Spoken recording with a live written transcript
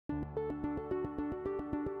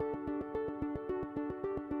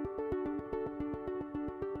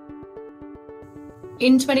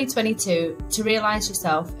In 2022, to realise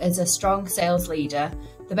yourself as a strong sales leader,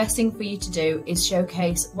 the best thing for you to do is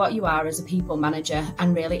showcase what you are as a people manager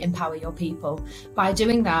and really empower your people. By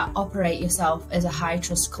doing that, operate yourself as a high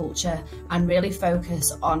trust culture and really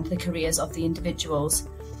focus on the careers of the individuals.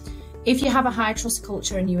 If you have a high trust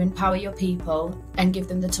culture and you empower your people and give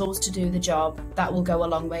them the tools to do the job, that will go a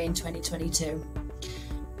long way in 2022.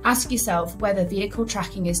 Ask yourself whether vehicle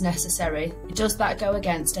tracking is necessary. Does that go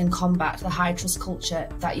against and combat the high trust culture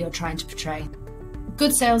that you're trying to portray?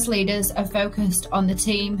 Good sales leaders are focused on the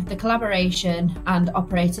team, the collaboration, and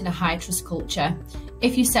operating a high trust culture.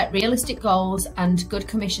 If you set realistic goals and good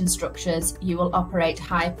commission structures, you will operate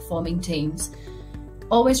high performing teams.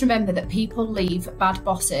 Always remember that people leave bad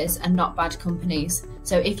bosses and not bad companies.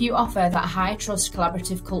 So if you offer that high trust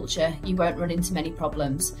collaborative culture, you won't run into many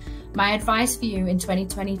problems. My advice for you in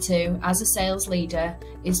 2022 as a sales leader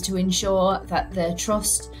is to ensure that the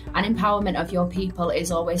trust and empowerment of your people is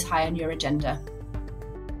always high on your agenda.